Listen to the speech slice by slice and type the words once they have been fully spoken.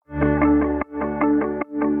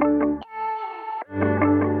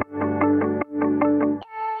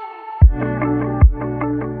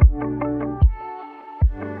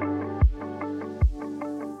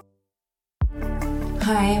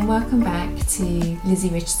to Lizzie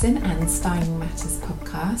Richardson and Styling Matters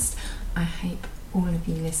podcast. I hope all of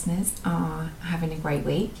you listeners are having a great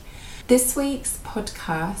week. This week's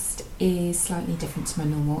podcast is slightly different to my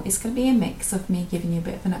normal. It's going to be a mix of me giving you a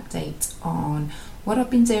bit of an update on what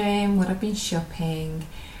I've been doing, what I've been shopping,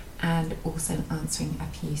 and also answering a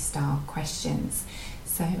few style questions.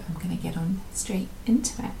 So I'm going to get on straight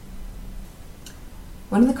into it.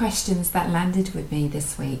 One of the questions that landed with me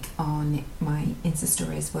this week on my Insta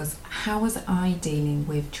stories was, how was I dealing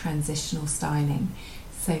with transitional styling?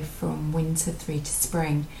 So from winter through to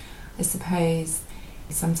spring. I suppose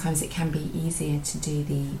sometimes it can be easier to do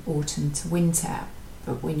the autumn to winter,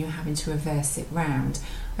 but when you're having to reverse it round,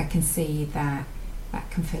 I can see that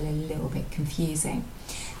can feel a little bit confusing.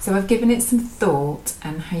 So I've given it some thought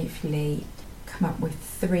and hopefully come up with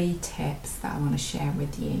 3 tips that I want to share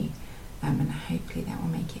with you. And hopefully that will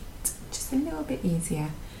make it just a little bit easier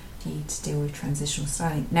for you to deal with transitional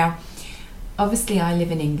styling. Now, obviously I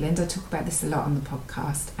live in England. I talk about this a lot on the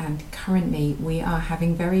podcast, and currently we are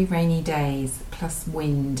having very rainy days plus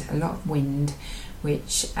wind, a lot of wind,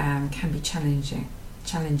 which can be challenging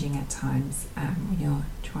at times when you're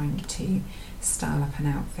trying to style up an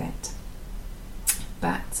outfit.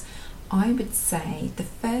 But I would say the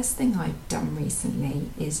first thing I've done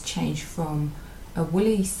recently is change from a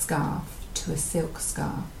woolly scarf to a silk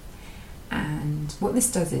scarf, and what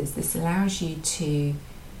this does is this allows you to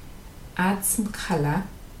add some colour,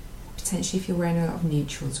 potentially if you're wearing a lot of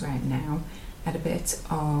neutrals right now, add a bit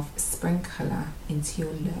of spring colour into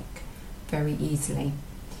your look very easily.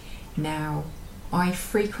 Now, I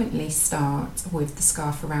frequently start with the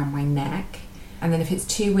scarf around my neck, and then if it's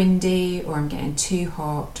too windy or I'm getting too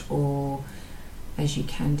hot, or as you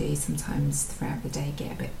can do sometimes throughout the day,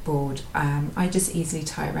 get a bit bored, I just easily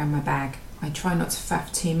tie it around my bag. I try not to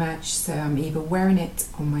faff too much, so I'm either wearing it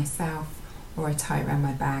on myself or I tie it around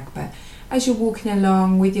my bag. But as you're walking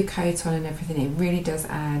along with your coat on and everything, it really does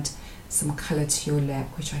add some colour to your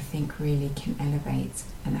look, which I think really can elevate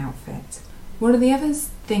an outfit. One of the other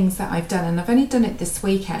things that I've done, and I've only done it this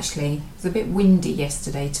week actually, it was a bit windy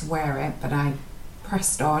yesterday to wear it, but I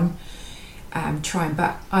pressed on trying.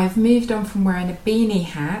 But I've moved on from wearing a beanie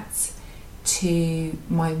hat to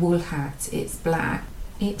my wool hat. It's black.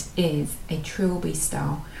 It is a trilby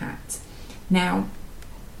style hat. Now,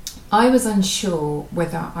 I was unsure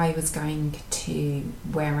whether I was going to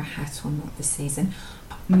wear a hat or not this season,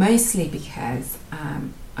 mostly because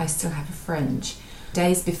I still have a fringe.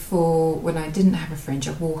 Days before, when I didn't have a fringe,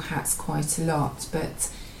 I wore hats quite a lot,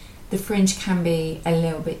 but the fringe can be a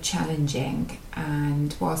little bit challenging,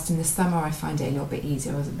 and whilst in the summer I find it a little bit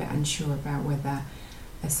easier, I was a bit unsure about whether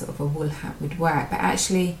a sort of a wool hat would work, but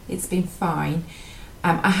actually it's been fine.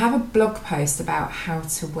 I have a blog post about how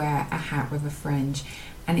to wear a hat with a fringe,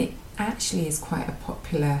 and it actually is quite a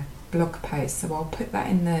popular blog post, so I'll put that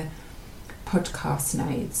in the podcast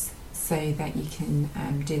notes so that you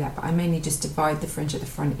can do that. But I mainly just divide the fringe at the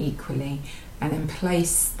front equally and then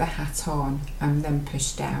place the hat on and then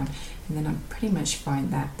push down, and then I pretty much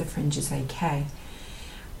find that the fringe is okay.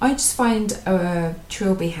 I just find a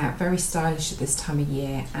trilby hat very stylish at this time of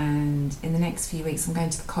year, and in the next few weeks I'm going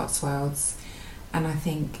to the Cotswolds, and I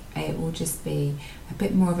think it will just be a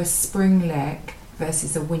bit more of a spring look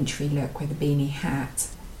versus a wintry look with a beanie hat.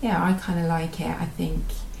 Yeah, I kind of like it. I think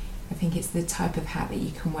it's the type of hat that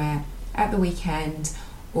you can wear at the weekend,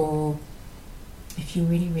 or if you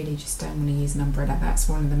really, really just don't want to use an umbrella. That's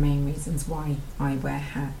one of the main reasons why I wear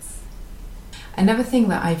hats. Another thing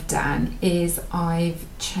that I've done is I've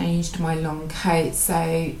changed my long coat.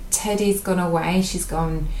 So Teddy's gone away. She's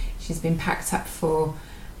been packed up for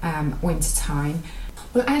winter time.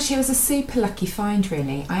 Well, actually it was a super lucky find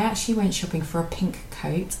really. I actually went shopping for a pink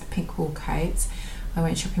coat, a pink wool coat. I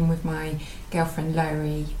went shopping with my girlfriend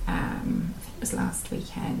Laurie, I think it was last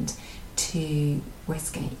weekend, to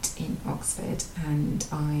Westgate in Oxford, and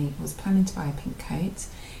I was planning to buy a pink coat.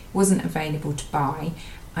 It wasn't available to buy.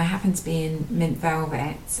 I happened to be in mint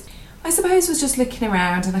velvet. I suppose was just looking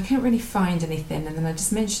around and I couldn't really find anything, and then I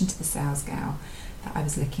just mentioned to the sales gal that I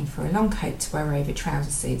was looking for a long coat to wear over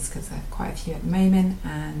trouser suits, because I have quite a few at the moment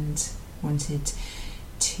and wanted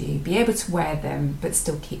to be able to wear them but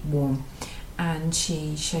still keep warm. And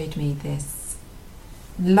she showed me this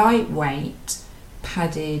lightweight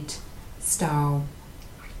padded style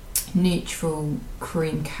neutral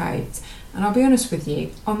cream coat, and I'll be honest with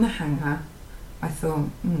you, on the hanger I thought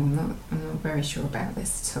I'm not very sure about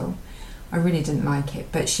this at all. I really didn't like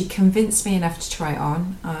it, but she convinced me enough to try it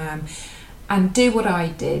on and do what I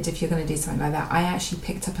did. If you're going to do something like that, I actually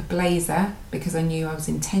picked up a blazer because I knew I was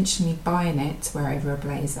intentionally buying it to wear over a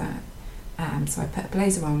blazer, so I put a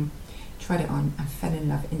blazer on, tried it on and fell in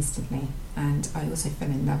love instantly, and I also fell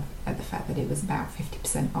in love at the fact that it was about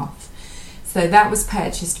 50% off. So that was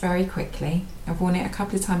purchased very quickly. I've worn it a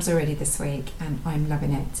couple of times already this week and I'm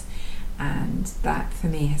loving it, and that for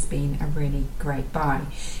me has been a really great buy.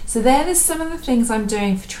 So there's some of the things I'm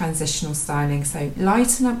doing for transitional styling. So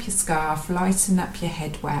lighten up your scarf, lighten up your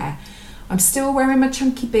headwear. I'm still wearing my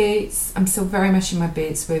chunky boots. I'm still very much in my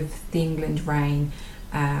boots with the England rain.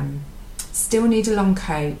 Still need a long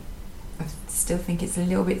coat. I still think it's a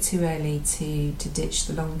little bit too early to ditch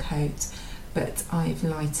the long coat, but I've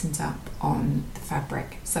lightened up on the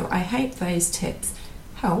fabric. So I hope those tips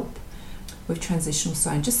help with transitional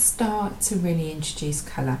styling. Just start to really introduce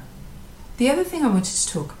colour. The other thing I wanted to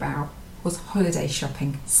talk about was holiday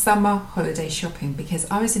shopping, summer holiday shopping, because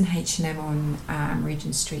I was in H&M on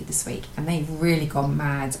Regent Street this week and they've really gone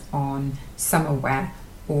mad on summer wear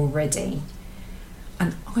already.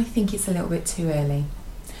 And I think it's a little bit too early.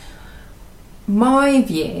 My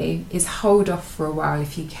view is hold off for a while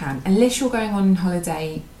if you can, unless you're going on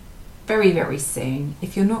holiday very, very soon.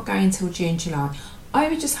 If you're not going till June, July, I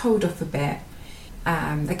would just hold off a bit.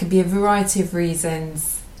 There can be a variety of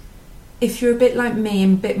reasons. If you're a bit like me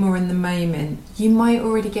and a bit more in the moment, you might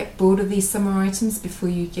already get bored of these summer items before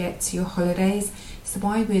you get to your holidays. So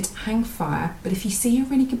I would hang fire, but if you see a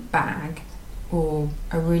really good bag or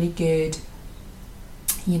a really good,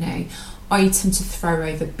 item to throw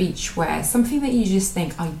over beach wear, something that you just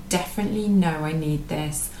think, I definitely know I need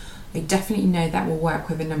this, I definitely know that will work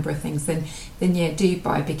with a number of things, then yeah, do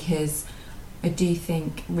buy, because I do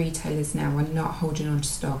think retailers now are not holding on to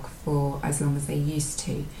stock for as long as they used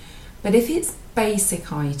to. But if it's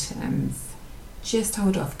basic items, just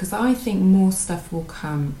hold off, because I think more stuff will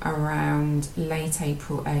come around late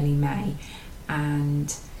April, early May,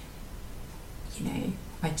 and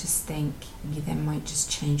I just think you then might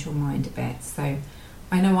just change your mind a bit. So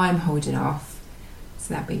I know I'm holding off,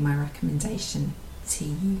 so that'd be my recommendation to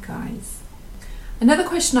you guys. Another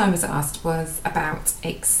question I was asked was about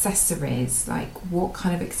accessories, like what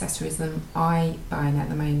kind of accessories am I buying at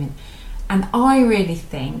the moment? And I really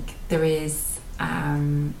think there is,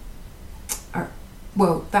 that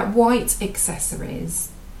white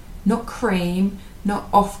accessories, not cream, not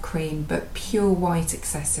off cream, but pure white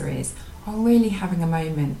accessories are really having a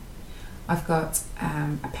moment. I've got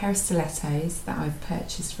a pair of stilettos that I've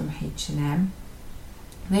purchased from H&M.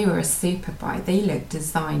 They were a super buy. They look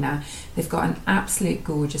designer. They've got an absolute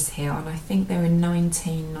gorgeous heel, and I think they were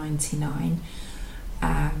 $19.99.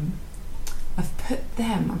 I've put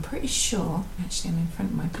them, I'm pretty sure, actually I'm in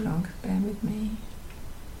front of my blog, bear with me.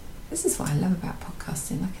 This is what I love about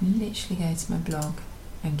podcasting. I can literally go to my blog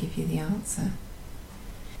and give you the answer.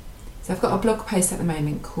 So I've got a blog post at the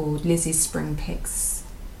moment called Lizzie's Spring Picks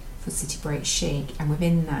for City Break Chic, and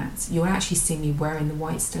within that you'll actually see me wearing the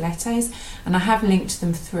white stilettos, and I have linked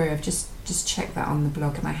them through. I've just checked that on the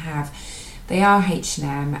blog, and I have. They are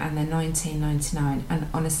H&M and they're $19.99, and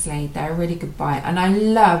honestly they're a really good buy, and I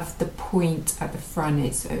love the point at the front.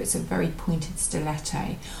 It's a very pointed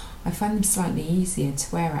stiletto. I find them slightly easier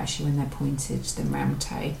to wear actually when they're pointed than round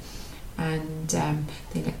toe, and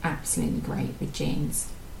they look absolutely great with jeans.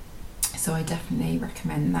 So I definitely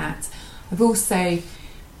recommend that. I've also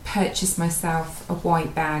purchased myself a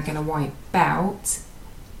white bag and a white belt,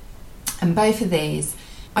 and both of these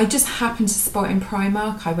I just happened to spot in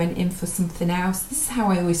Primark. I went in for something else. This is how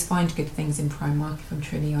I always find good things in Primark, if I'm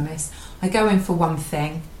truly honest. I go in for one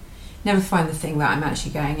thing, never find the thing that I'm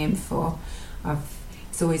actually going in for.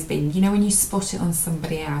 It's always been, when you spot it on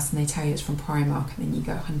somebody else and they tell you it's from Primark, and then you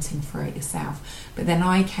go hunting for it yourself. But then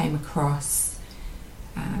I came across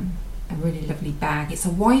a really lovely bag. It's a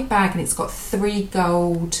white bag and it's got 3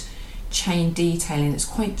 gold chain detailing. It's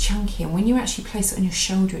quite chunky, and when you actually place it on your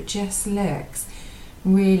shoulder, it just looks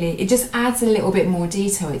really, it just adds a little bit more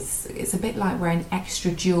detail. It's a bit like wearing extra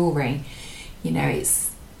jewellery.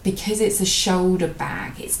 It's because it's a shoulder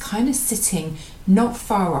bag, it's kind of sitting not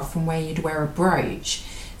far off from where you'd wear a brooch,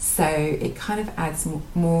 so it kind of adds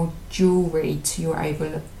more jewellery to your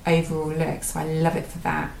overall look. So I love it for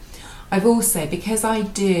that. I've also, because I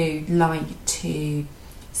do like to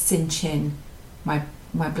cinch in my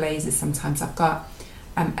blazers sometimes, I've got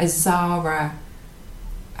a Zara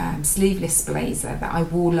sleeveless blazer that I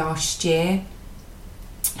wore last year,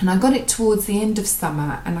 and I got it towards the end of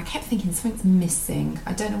summer, and I kept thinking something's missing.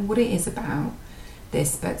 I don't know what it is about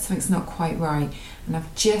this, but something's not quite right. And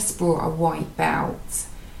I've just brought a white belt,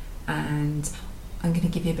 and I'm going to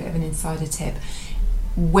give you a bit of an insider tip.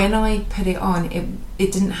 When I put it on,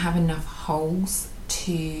 it didn't have enough holes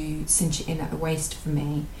to cinch it in at the waist for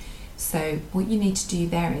me. So what you need to do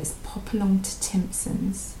there is pop along to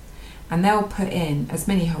Timpson's and they'll put in as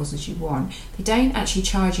many holes as you want. They don't actually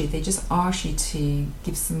charge you, they just ask you to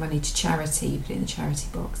give some money to charity. You put it in the charity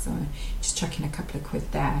box, so just chuck in a couple of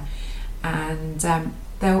quid there, and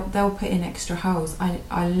they'll put in extra holes.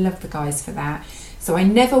 I love the guys for that, so I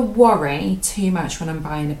never worry too much when I'm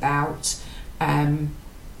buying about,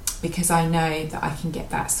 because I know that I can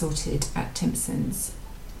get that sorted at Timpson's.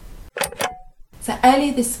 So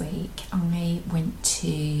earlier this week I went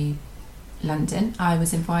to London. I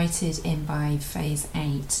was invited in by Phase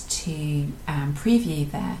 8 to preview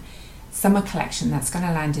their summer collection that's going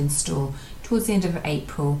to land in store towards the end of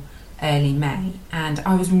April, early May, and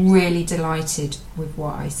I was really delighted with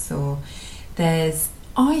what I saw. There's,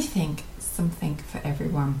 I think, something for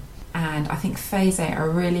everyone, and I think Phase 8 are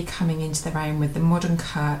really coming into their own with the modern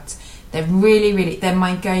cut. They're they're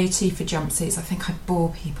my go-to for jumpsuits. I think I bore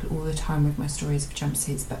people all the time with my stories of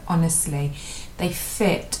jumpsuits, but honestly, they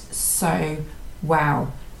fit so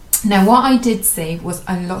well. Now, what I did see was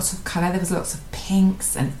a lot of colour. There was lots of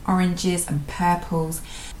pinks and oranges and purples.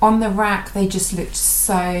 On the rack, they just looked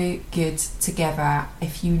so good together.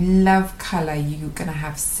 If you love colour, you're going to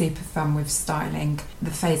have super fun with styling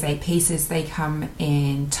the Phase 8 pieces. They come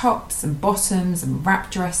in tops and bottoms and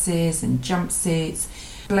wrap dresses and jumpsuits,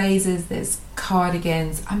 blazers, there's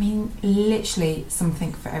cardigans. I mean, literally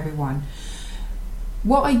something for everyone.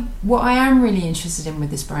 What I am really interested in with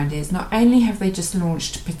this brand is not only have they just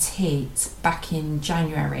launched Petite back in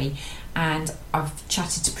January, and I've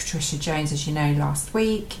chatted to Patricia Jones, as you know, last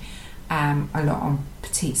week, a lot on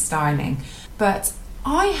petite styling, but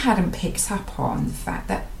I hadn't picked up on the fact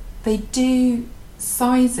that they do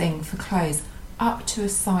sizing for clothes up to a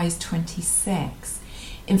size 26.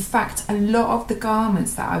 In fact, a lot of the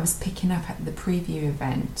garments that I was picking up at the preview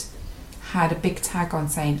event had a big tag on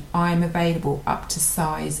saying I'm available up to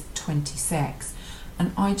size 26,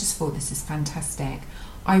 and I just thought this is fantastic.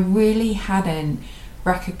 I really hadn't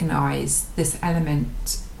recognised this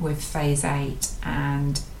element with Phase 8,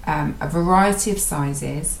 and a variety of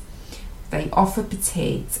sizes. They offer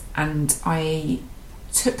petite, and I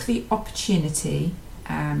took the opportunity,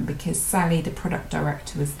 because Sally, the product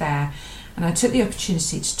director, was there, and I took the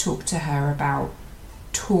opportunity to talk to her about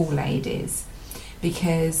tall ladies,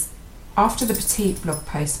 because after the petite blog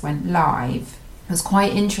post went live, it was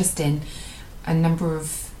quite interesting. A number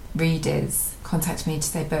of readers contacted me to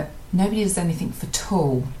say, but nobody does anything for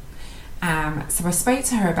tall. So I spoke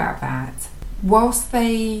to her about that. Whilst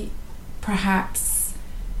they perhaps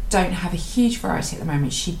don't have a huge variety at the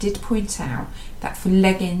moment, she did point out that for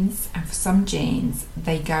leggings and for some jeans,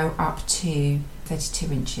 they go up to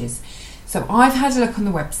 32 inches. So I've had a look on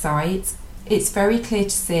the website. It's very clear to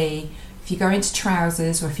see. If you go into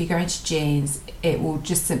trousers or if you go into jeans, it will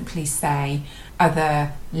just simply say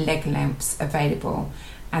other leg lengths available.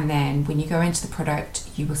 And then when you go into the product,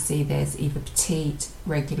 you will see there's either petite,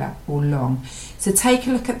 regular or long. So take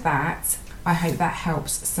a look at that. I hope that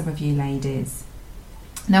helps some of you ladies.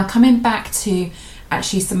 Now, coming back to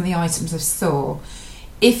actually some of the items I saw,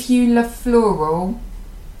 if you love floral,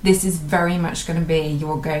 this is very much going to be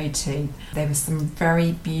your go-to. There were some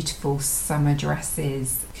very beautiful summer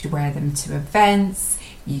dresses. You could wear them to events,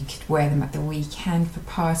 you could wear them at the weekend for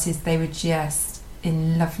parties. They were just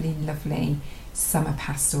in lovely, lovely summer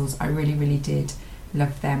pastels. I really, really did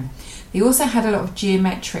love them. They also had a lot of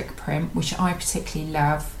geometric print, which I particularly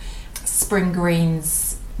love. Spring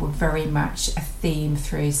greens were very much a theme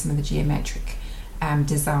through some of the geometric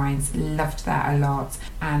designs. Loved that a lot.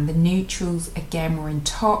 And the neutrals again were in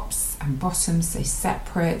tops and bottoms, so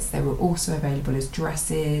separates. They were also available as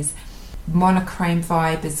dresses, monochrome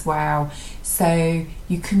vibe as well, so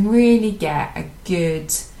you can really get a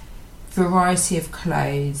good variety of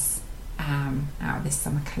clothes out of this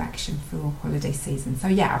summer collection for holiday season. So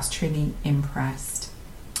yeah, I was truly impressed.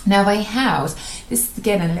 Now they held, this is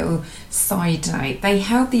again a little side note, they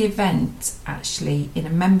held the event actually in a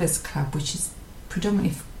members club, which is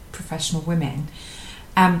predominantly for professional women,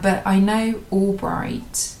 but I know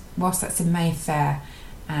Albright, whilst that's in Mayfair,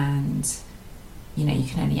 and you know you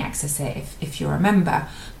can only access it if you're a member,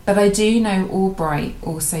 but I do know Albright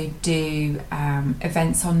also do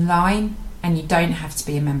events online, and you don't have to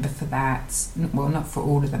be a member for that. Well, not for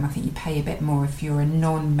all of them. I think you pay a bit more if you're a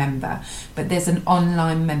non-member, but there's an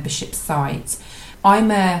online membership site. I'm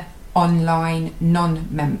a online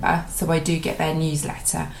non-member, so I do get their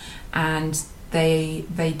newsletter, and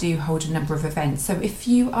they do hold a number of events. So if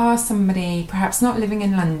you are somebody perhaps not living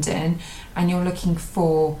in London and you're looking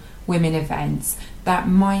for women events, that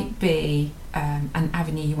might be an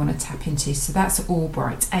avenue you want to tap into. So that's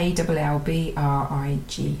Albright, ALLBRIGHT.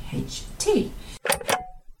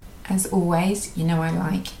 As always, you know I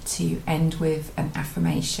like to end with an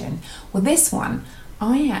affirmation. Well, this one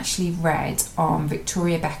I actually read on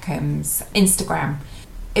Victoria Beckham's Instagram.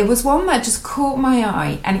 It was one that just caught my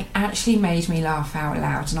eye and it actually made me laugh out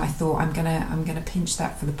loud, and I thought I'm gonna pinch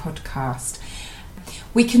that for the podcast.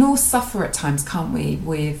 We can all suffer at times, can't we,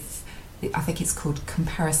 with, I think it's called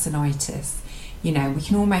comparisonitis. You know, we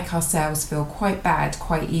can all make ourselves feel quite bad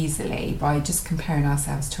quite easily by just comparing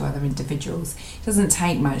ourselves to other individuals. It doesn't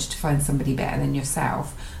take much to find somebody better than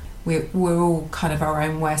yourself. We're all kind of our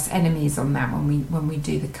own worst enemies on that when we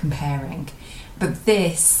do the comparing. But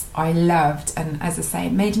this I loved, and as I say,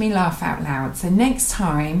 it made me laugh out loud. So next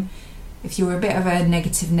time, if you're a bit of a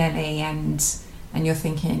negative Nelly and you're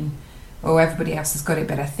thinking, oh, everybody else has got it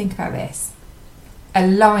better, think about this. A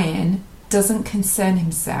lion doesn't concern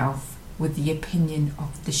himself with the opinion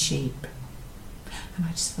of the sheep. And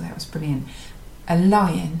I just thought that was brilliant. A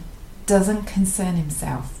lion doesn't concern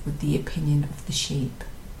himself with the opinion of the sheep.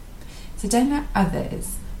 So don't let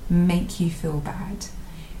others make you feel bad.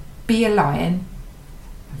 Be a lion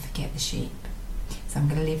and forget the sheep. So I'm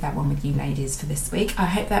going to leave that one with you ladies for this week. I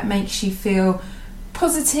hope that makes you feel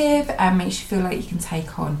positive and makes you feel like you can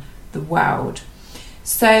take on the world.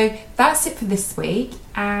 So that's it for this week,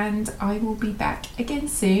 and I will be back again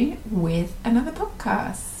soon with another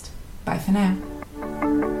podcast. Bye for now.